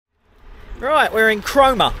Right, we're in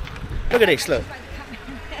Cromer. Look at this, look.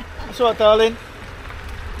 That's all right, darling.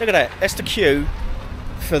 Look at that. That's the queue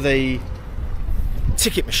for the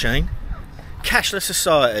ticket machine. Cashless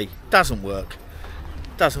society. Doesn't work.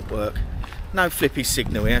 Doesn't work. No flippy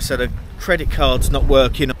signal here, so the credit card's not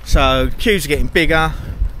working. So queues are getting bigger.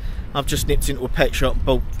 I've just nipped into a pet shop and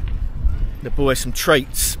bought the boy some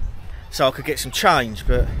treats so I could get some change,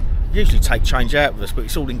 but usually take change out with us, but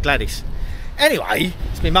it's all in Gladys. Anyway,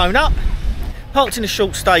 it's been mown up. Parked in a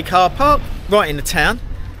short stay car park, right in the town.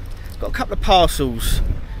 Got a couple of parcels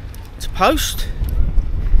to post.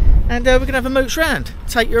 And we're going to have a mooch round.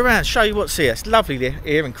 Take you around, show you what's here. It's lovely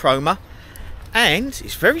here in Cromer. And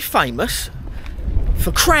it's very famous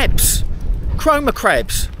for crabs. Cromer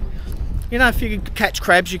crabs. You know, if you can catch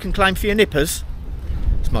crabs, you can claim for your nippers.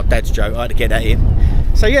 It's my dad's joke, I had to get that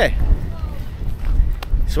in. So yeah.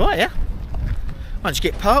 It's alright, yeah? Once you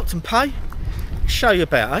get parked and pay, show you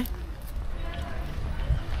about, eh?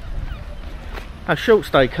 A short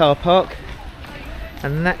stay car park,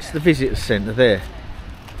 and that's the visitor centre there,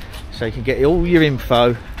 so you can get all your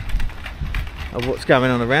info of what's going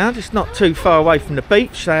on around. It's not too far away from the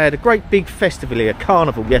beach. They had a great big festival here,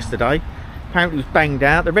 carnival, yesterday. Apparently it was banged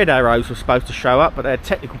out. The Red Arrows were supposed to show up, but they had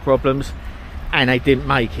technical problems and they didn't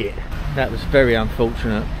make it. That was very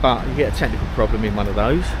unfortunate, but you get a technical problem in one of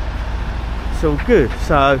those. It's all good.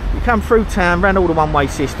 So you come through town, round all the one-way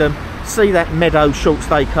system, see that meadow short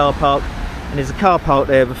stay car park, and there's a car park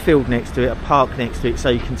there with a field next to it, a park next to it, so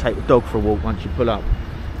you can take the dog for a walk once you pull up.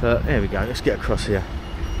 But there we go, let's get across here.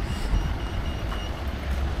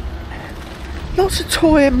 Lots of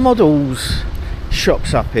toy models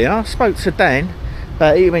shops up here. I spoke to Dan,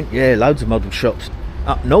 but he went, yeah, loads of model shops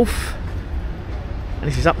up north. And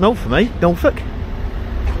this is up north for me, Norfolk.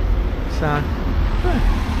 So,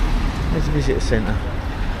 there's a visitor centre.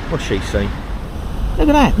 What's she seen? Look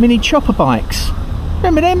at that, mini chopper bikes.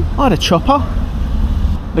 Remember them? I had a chopper.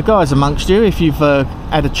 The guys amongst you, if you've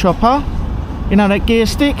had a chopper, you know that gear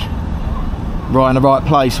stick? Right in the right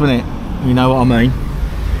place, wasn't it? You know what I mean.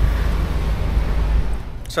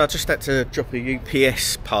 So I just had to drop a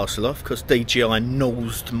UPS parcel off because DGI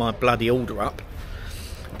nosed my bloody order up.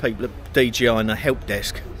 People at DGI in the help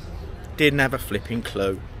desk didn't have a flipping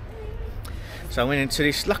clue. So I went into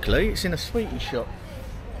this, luckily it's in a sweetie shop.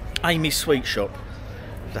 Amy's Sweet Shop.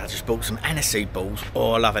 I just bought some aniseed balls.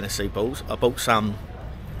 Oh, I love aniseed balls. I bought some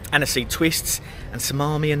aniseed twists and some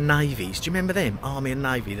Army and Navies. Do you remember them? Army and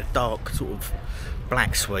Navy, the dark sort of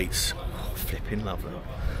black sweets. Oh, flipping lovely.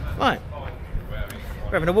 Right,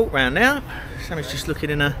 we're having a walk round now. Sammy's just looking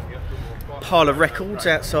in a pile of records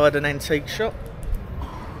outside an antique shop.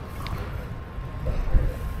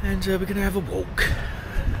 And we're going to have a walk.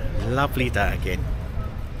 Lovely day again.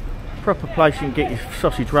 Proper place you can get your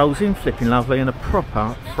sausage rolls in, flipping lovely, and a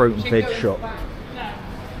proper fruit and veg shop.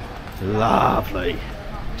 Lovely.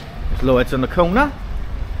 There's Lloyd's on the corner.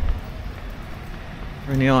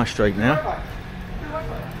 We're in the high street now.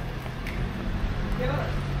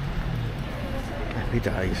 Happy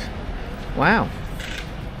days. Wow.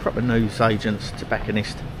 Proper news agents,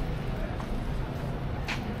 tobacconist.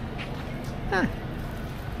 Ah.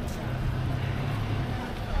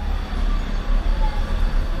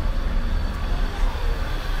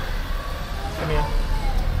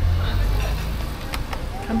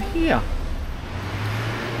 Come here.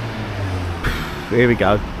 Here we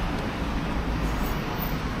go.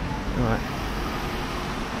 Right.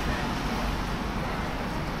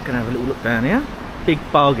 Gonna have a little look down here. Big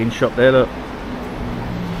bargain shop there, look.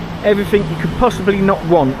 Everything you could possibly not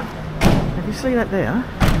want. Have you seen that there?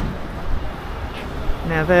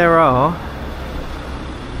 Now there are,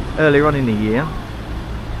 earlier on in the year,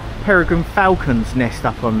 peregrine falcons nest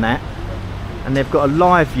up on that. And they've got a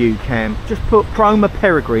live view cam. Just put Cromer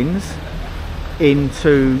peregrines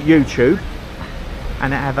into YouTube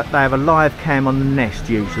and they have a live cam on the nest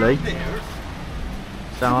usually.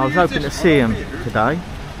 So I was hoping to see them today.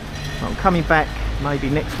 I'm coming back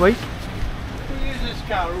maybe next week.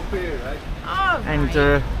 And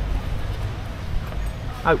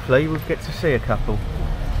hopefully we'll get to see a couple.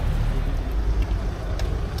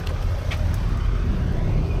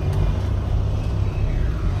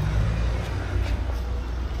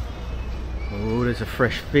 Oh, there's a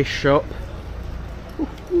fresh fish shop.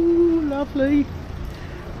 Ooh, lovely.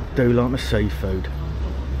 I do like my seafood.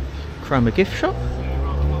 Cromer gift shop.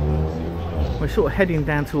 We're sort of heading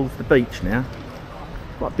down towards the beach now.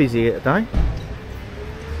 Quite busy here today.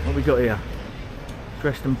 What we got here?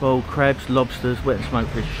 Dressed and boiled crabs, lobsters, wet and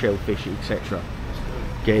smoked fish, shellfish, etc.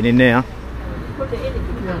 Getting in now.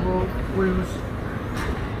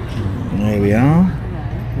 There we are.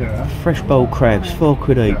 Fresh bowl crabs,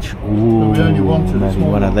 £4 each. Ooh, maybe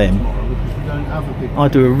one of them. I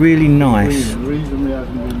do a really nice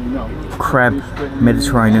crab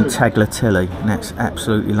Mediterranean tagliatelle, and that's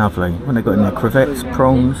absolutely lovely. When they've got in there crevettes,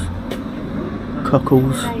 prawns,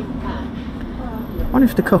 cockles. I wonder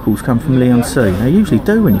if the cockles come from Leon Sea. They usually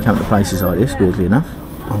do when you come to places like this, weirdly enough.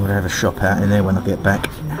 I'm going to have a shop out in there when I get back.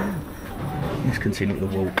 Let's continue the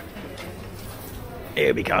walk.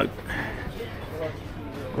 Here we go.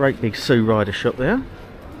 Great big Sue Rider shop there.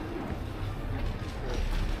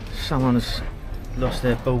 Someone's lost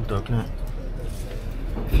their bulldog, look.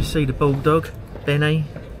 If you see the bulldog, Benny,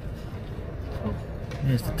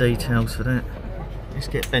 here's the details for that. Let's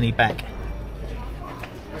get Benny back.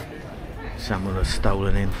 Someone has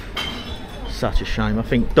stolen him. Such a shame. I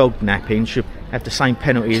think dog napping should have the same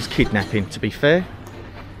penalty as kidnapping, to be fair.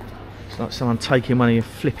 It's like someone taking one of your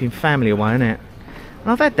flipping family away, isn't it?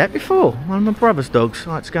 And I've had that before. One of my brother's dogs.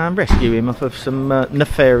 I had to go and rescue him off of some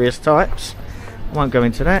nefarious types. I won't go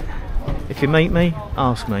into that. If you meet me,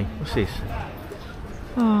 ask me. What's this?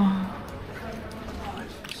 Oh.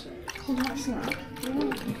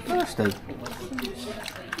 Thirsty.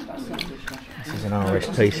 This is an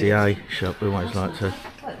RSPCA shop. We always like to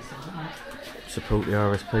support the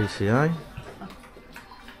RSPCA.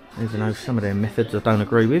 Even though some of their methods I don't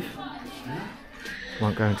agree with.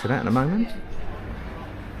 Won't go into that in a moment.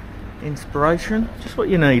 Inspiration, just what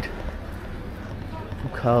you need. All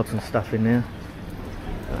cards and stuff in there.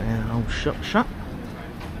 Yeah, old shop shut.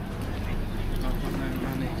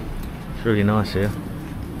 It's really nice here.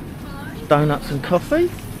 Donuts and coffee.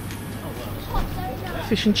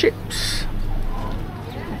 Fish and chips.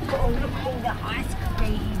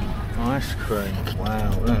 Ice cream. Wow,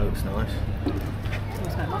 that looks nice.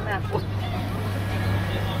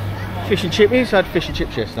 Fish and chips. I had fish and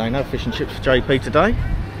chips yesterday. No fish and chips for JP today.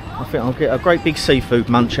 I think I'll get a great big seafood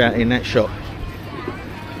munch out in that shop.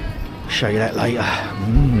 Show you that later.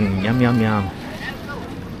 Yum yum yum.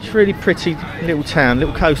 It's a really pretty little town,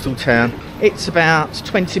 little coastal town. It's about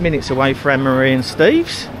 20 minutes away from Anne-Marie and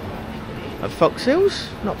Steve's at Fox Hills,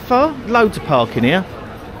 not far. Loads of parking here,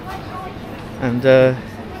 and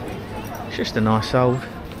it's just a nice old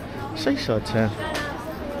seaside town.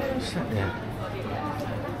 What's that there?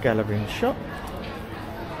 Gallery and shop.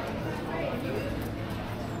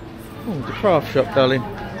 Oh, the craft shop, darling.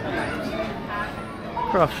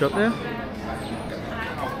 Craft shop there.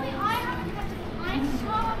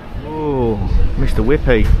 Oh, Mr.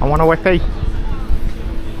 Whippy. I want a Whippy.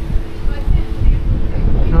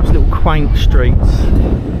 Nice little quaint streets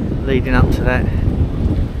leading up to that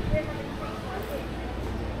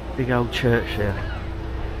big old church there.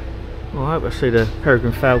 Oh, I hope I see the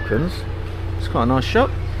Peregrine Falcons. It's quite a nice shop.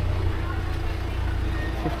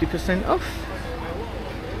 50% off.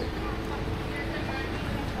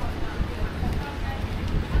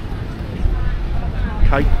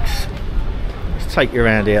 Cakes. Let's take you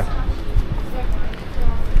around here.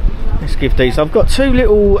 Let's give these. I've got two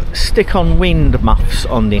little stick-on wind muffs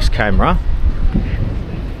on this camera.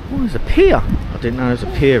 Oh, there's a pier. I didn't know there was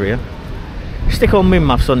a pier here. Stick-on wind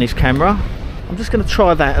muffs on this camera. I'm just going to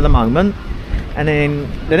try that at the moment, and then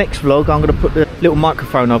the next vlog I'm going to put the little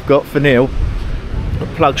microphone I've got for Neil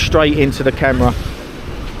plug straight into the camera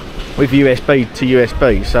with USB to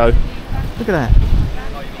USB. So look at that.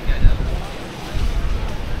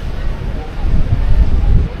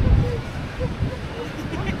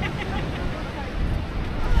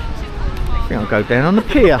 I think I'll go down on the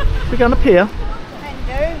pier. We go on the pier.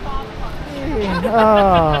 Yeah.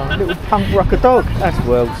 Oh, little punk rocker dog. That's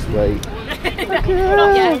well sweet. Look at that.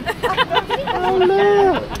 Oh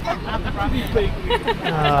look.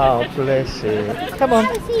 Oh bless you. Come on.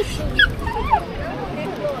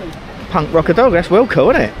 Punk rocker dog. That's well cool,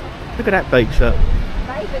 isn't it? Look at that beach. Look.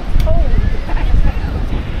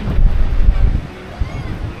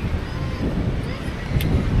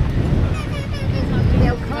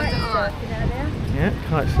 Yeah,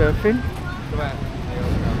 kite surfing.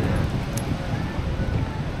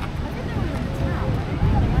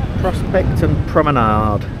 Prospect and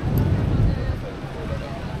Promenade.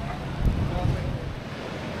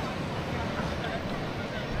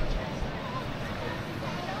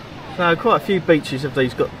 So quite a few beaches have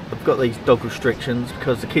got these dog restrictions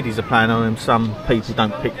because the kiddies are playing on them. Some people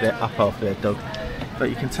don't pick that up after their dog, but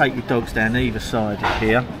you can take your dogs down either side of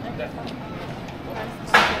here.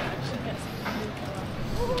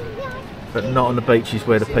 But not on the beaches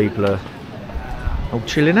where the people are all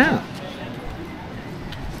chilling out.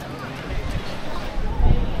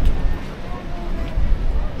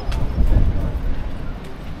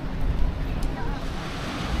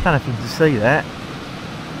 I don't know if you can see that.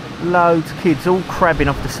 Loads of kids all crabbing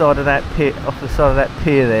off the side of that pier,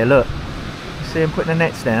 there. Look, you see them putting the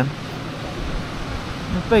nets down.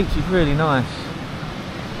 The beach is really nice.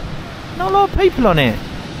 Not a lot of people on it.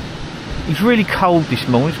 It's really cold this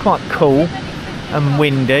morning. It's quite cool and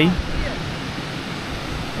windy.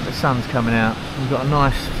 But the sun's coming out. We've got a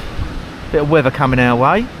nice bit of weather coming our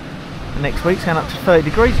way. And next week's going up to 30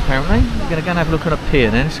 degrees apparently. We're going to go and have a look on a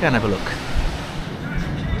pier then. Let's go and have a look.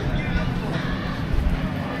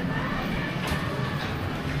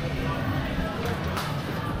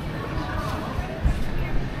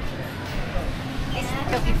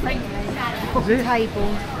 Is it?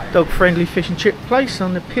 Table. Dog-friendly fish and chip place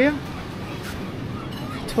on the pier.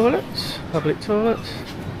 Toilets, public toilets.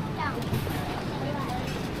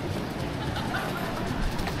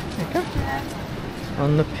 There you go.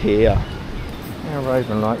 On the pier. How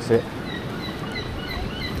Raven likes it.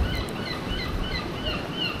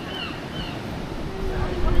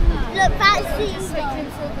 Look, that's the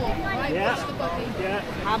Yeah.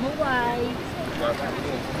 I'm away.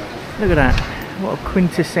 Look at that. What a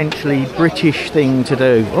quintessentially British thing to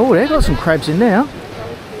do. Oh, they've got some crabs in there.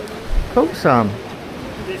 Caught some.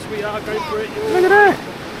 Yes, we are. Go for it. Look at that.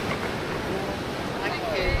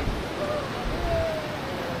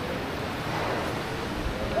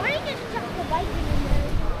 Why are you going to chuck the bacon in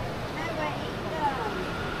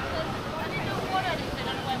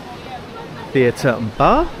there? Theatre and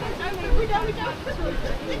bar.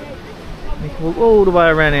 You can walk all the way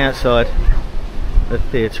around the outside. The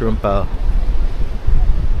theatre and bar.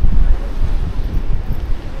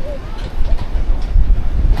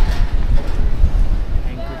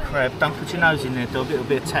 Crab. Don't put your nose in there, dog. It'll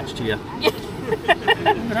be attached to you.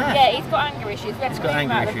 Yeah, he's got anger issues. He's got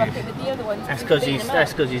anger issues. With the other ones. That's because he's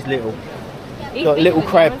little. He's got little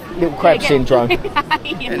crab syndrome.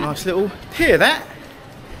 Yeah, nice little pier that.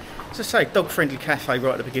 As I say, dog-friendly cafe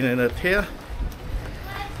right at the beginning of the pier.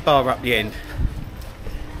 Bar up the end.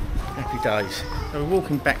 Happy days. So we're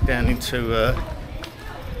walking back down into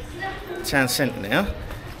town centre now.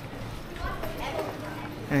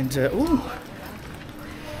 And ooh.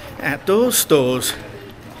 Outdoor stores.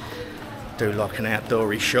 Do like an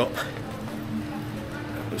outdoory shop.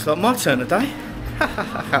 Looks like my turn today. Ha ha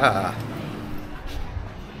ha ha.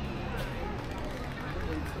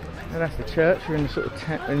 That's the church. We're in the sort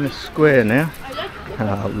of in the square now.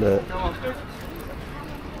 Oh look.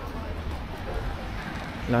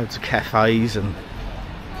 Loads of cafes and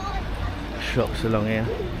shops along here.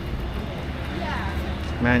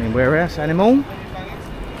 Mannion Warehouse, Animal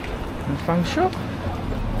and Fun Shop.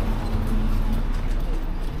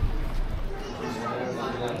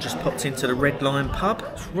 Just popped into the Red Lion pub.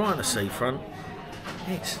 It's right on the seafront.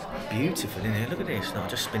 It's beautiful in here. Look at this. No, I'll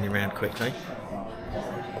just spin it around quickly.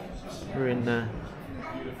 We're in the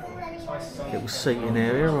little seating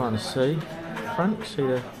area right on the sea front. See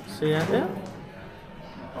the sea out there?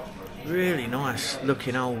 Really nice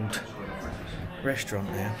looking old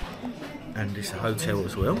restaurant there. And it's a hotel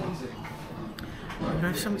as well. We're going to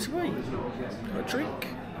have something to eat. Got a drink.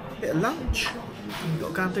 A bit of lunch. We've got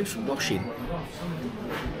to go and do some washing.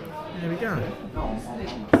 There we go.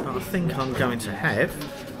 But I think I'm going to have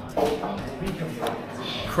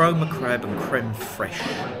Cromer crab and creme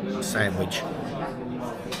fraiche sandwich.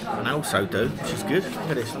 And I also do, which is good. Look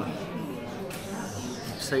at this.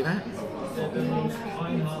 See that?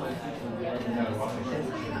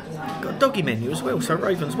 Got a doggy menu as well, so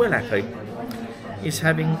Raven's well happy. He's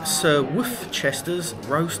having Sir Worcester's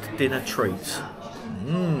roast dinner treats.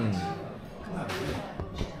 Mmm.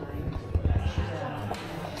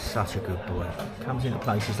 Such a good boy. Comes into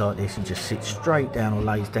places like this and just sits straight down or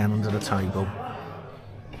lays down under the table.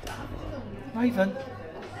 Raven.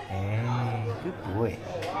 Hey, good boy.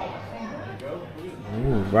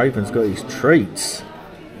 Ooh, Raven's got his treats.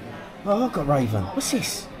 Oh, I've got Raven. What's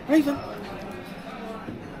this? Raven?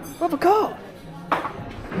 What have I got?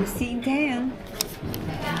 You're sitting down.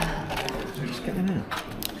 Just get them out.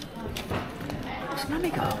 What's Mummy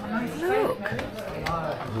got? Look.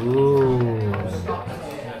 Ooh.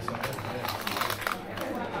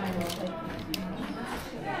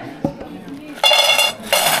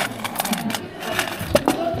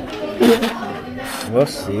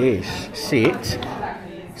 What's this? Sit.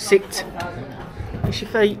 Sit. It's your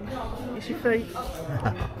feet. It's your feet.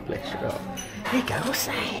 Bless you. There you go. What's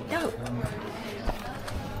that? Look.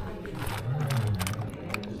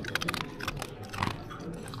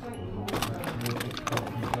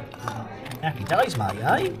 Happy days, mate,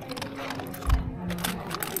 eh?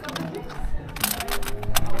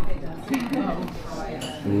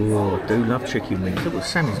 Ooh, I do love chicken wings. Look what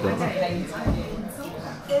Sammy's got. Look.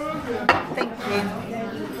 Thank you.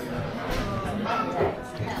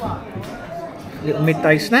 Little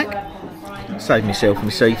midday snack. Save myself my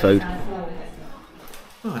seafood.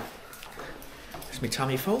 Right. That's my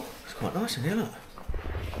tummy full. It's quite nice in here, look.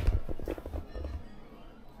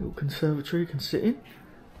 Little conservatory you can sit in.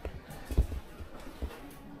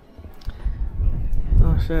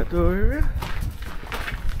 Nice outdoor area.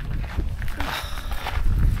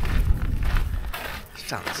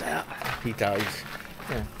 Sun's out. Happy days.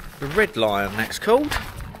 Yeah. The Red Lion, that's called.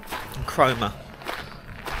 And Cromer.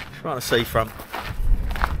 It's right on the seafront.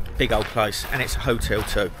 Big old place. And it's a hotel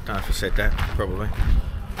too. Don't know if I said that. Probably.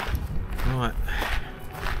 Right.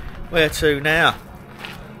 Where to now?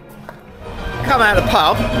 Come out of the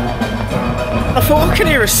pub. I thought I can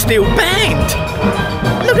hear a steel band.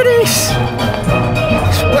 Look at this.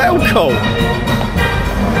 It's well cool.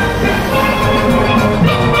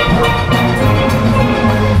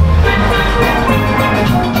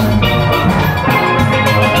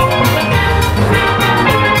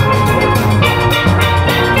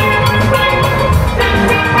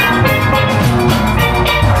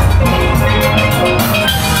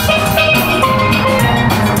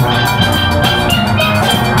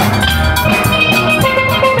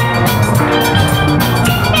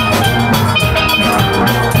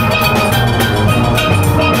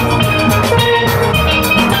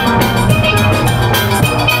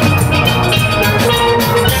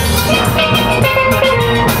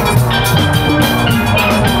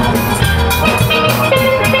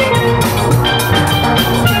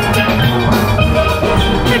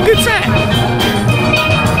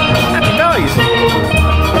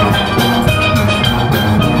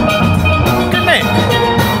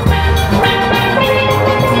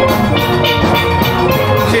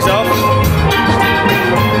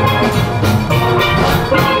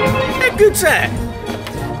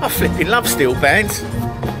 I flipping love steel bands.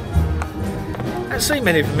 Don't see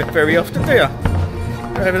many of them very often, do you?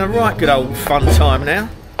 We're having a right good old fun time now.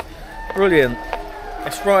 Brilliant.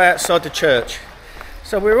 It's right outside the church.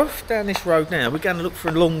 So we're off down this road now. We're going to look for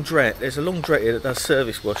a laundrette. There's a laundrette here that does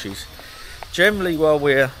service washes. Generally, while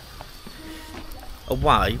we're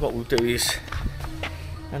away, what we'll do is,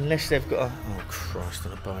 unless they've got a... Oh, Christ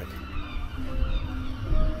on a bike.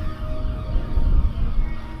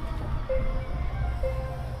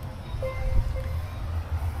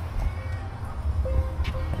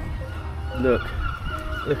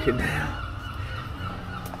 Look at now.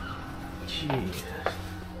 Jesus.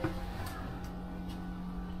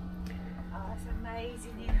 Oh, it's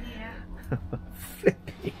amazing in here.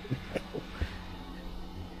 Flipping hell.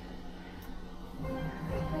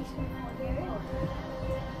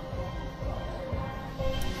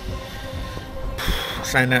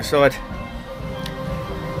 Stand outside.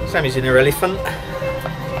 Sammy's in her elephant.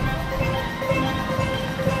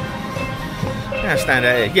 Now stand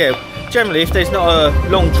out here. Yeah. Generally, if there's not a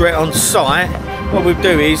laundrette on site, what we'll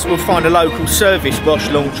do is we'll find a local service wash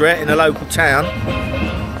laundrette in a local town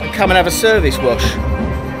and come and have a service wash.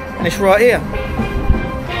 And it's right here.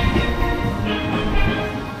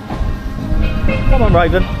 Come on,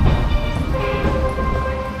 Raven.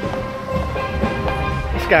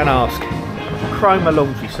 Let's go and ask. Cromer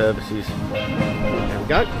Laundry Services. There we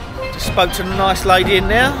go. Just spoke to the nice lady in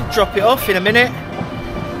there. Drop it off in a minute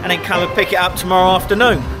and then come and pick it up tomorrow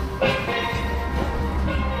afternoon.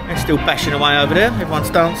 They're still bashing away over there, everyone's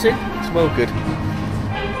dancing, it's well good.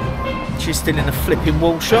 She's still in the flipping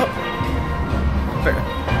wall shop.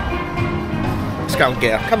 Let's go and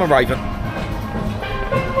get her. Come on, Raven.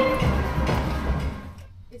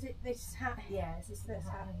 Is it this hat? Yeah, is this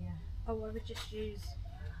hat? Yeah. Oh, I would just use...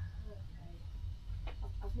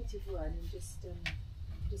 I've knitted one and just yeah,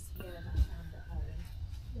 that found at home.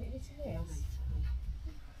 It is.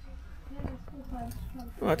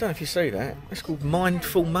 Well, I don't know if you see that. It's called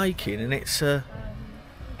Mindful Making, and it's a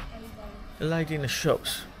lady in the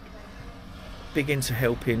shops big into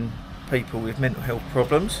helping people with mental health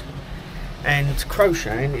problems. And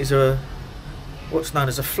crocheting is what's known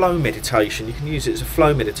as a flow meditation. You can use it as a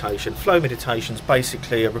flow meditation. Flow meditation is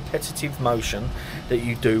basically a repetitive motion that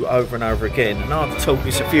you do over and over again. And I've taught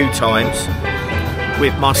this a few times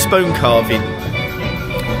with my spoon carving.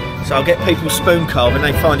 So I'll get people spoon carve and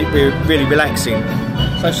they find it really relaxing.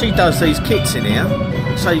 So she does these kits in here,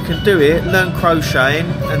 so you can do it, learn crocheting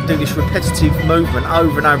and do this repetitive movement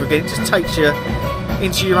over and over again. It just takes you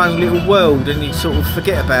into your own little world and you sort of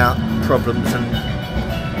forget about problems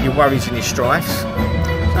and your worries and your strifes. So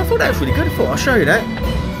I thought that was really good. I thought I'll show you that.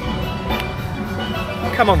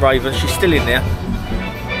 Come on, Raven, she's still in there.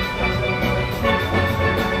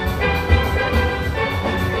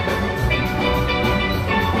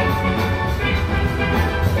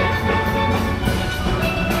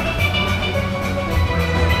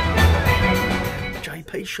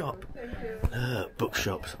 shop.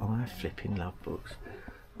 Bookshops. I flipping love books.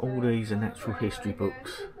 All these are natural history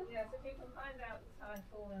books. Yeah, so people find out the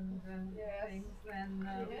title and things, then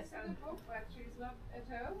yes, the book that she's not at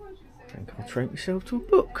home, or she says, I think I'll treat myself to a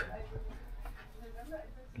book.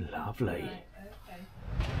 Lovely.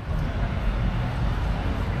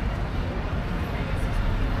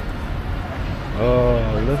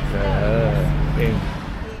 Oh, look at her.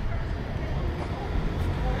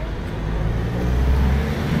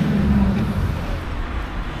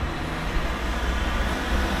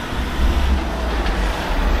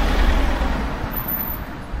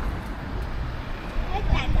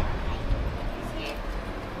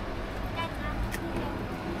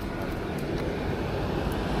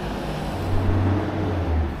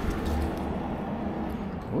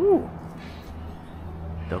 Ooh,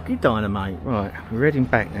 doggy dynamite. Right, we're heading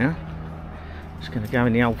back now. Just going to go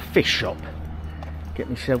in the old fish shop, get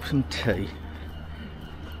myself some tea.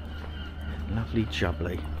 Lovely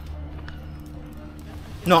jubbly.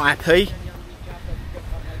 Not happy.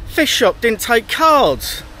 Fish shop didn't take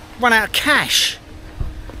cards. Run out of cash.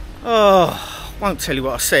 Oh, won't tell you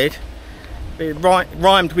what I said. It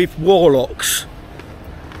rhymed with warlocks.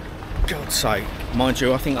 God's sake. Mind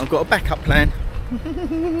you, I think I've got a backup plan.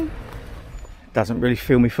 Doesn't really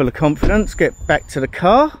fill me full of confidence. Get back to the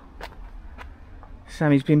car.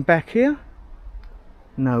 Sammy's been back here.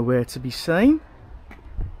 Nowhere to be seen.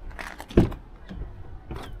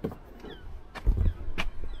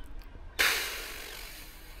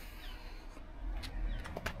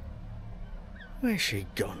 Where's she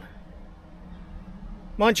gone?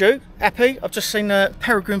 Mind you, happy. I've just seen a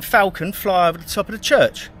peregrine falcon fly over the top of the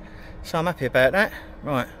church. So I'm happy about that.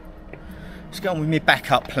 Right. Let's go on with my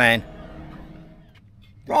backup plan.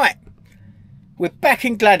 Right, we're back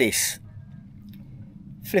in Gladys.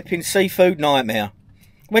 Flipping seafood nightmare.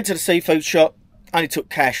 Went to the seafood shop, only took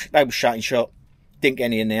cash. They were shutting shop. Didn't get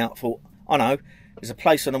any in there. I thought, I know, there's a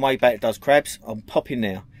place on the way back that does crabs. I'll pop in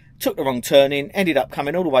there. Took the wrong turn in, ended up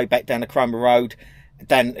coming all the way back down the Cromer Road,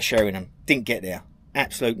 down to Sheringham. Didn't get there.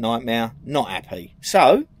 Absolute nightmare. Not happy.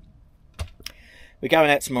 So, we're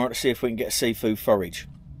going out tomorrow to see if we can get a seafood forage.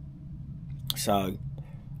 So,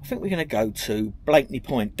 I think we're going to go to Blakeney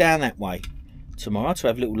Point, down that way, tomorrow to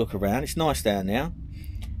have a little look around. It's nice down there.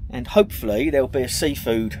 And hopefully there'll be a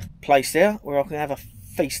seafood place there where I can have a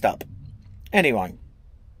feast up. Anyway,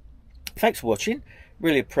 thanks for watching.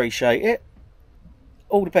 Really appreciate it.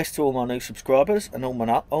 All the best to all my new subscribers and all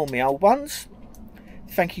my old ones.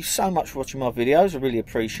 Thank you so much for watching my videos. I really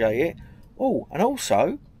appreciate it. Oh, and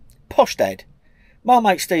also, Posh Dad, my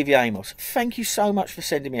mate Stevie Amos. Thank you so much for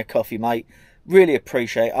sending me a coffee, mate. Really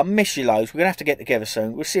appreciate it. I miss you loads. We're going to have to get together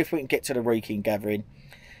soon. We'll see if we can get to the Reeking gathering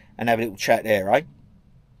and have a little chat there, eh?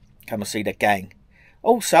 Come and see the gang.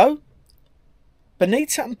 Also,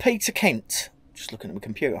 Benita and Peter Kent. Just looking at my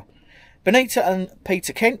computer. Benita and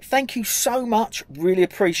Peter Kent, thank you so much. Really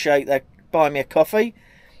appreciate that buying me a coffee.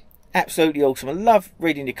 Absolutely awesome. I love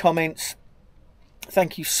reading your comments.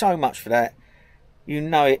 Thank you so much for that. You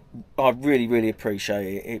know it. I really, really appreciate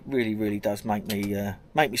it. It really, really does make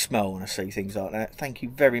me smile when I see things like that. Thank you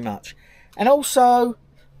very much. And also,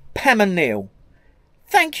 Pam and Neil.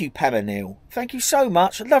 Thank you, Pam and Neil. Thank you so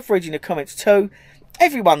much. I love reading the comments too.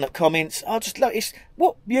 Everyone that comments, I just love. It's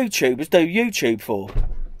what YouTubers do YouTube for.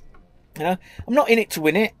 You know, I'm not in it to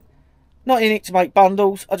win it. Not in it to make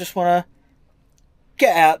bundles. I just want to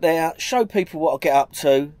get out there, show people what I get up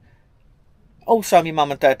to. Also, my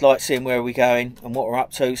mum and dad like seeing where we're going and what we're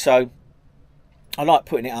up to. So, I like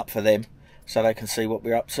putting it up for them so they can see what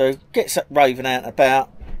we're up to. Gets that raving out and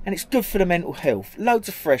about. And it's good for the mental health. Loads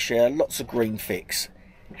of fresh air, lots of green fix.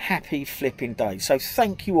 Happy flipping day. So,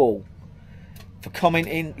 thank you all for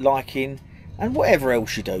commenting, liking, and whatever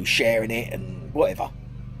else you do. Sharing it and whatever.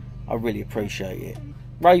 I really appreciate it.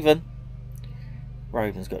 Raven's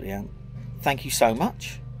got the amp. Thank you so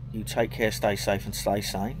much. You take care, stay safe and stay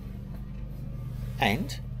sane.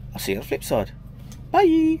 And I'll see you on the flip side.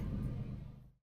 Bye.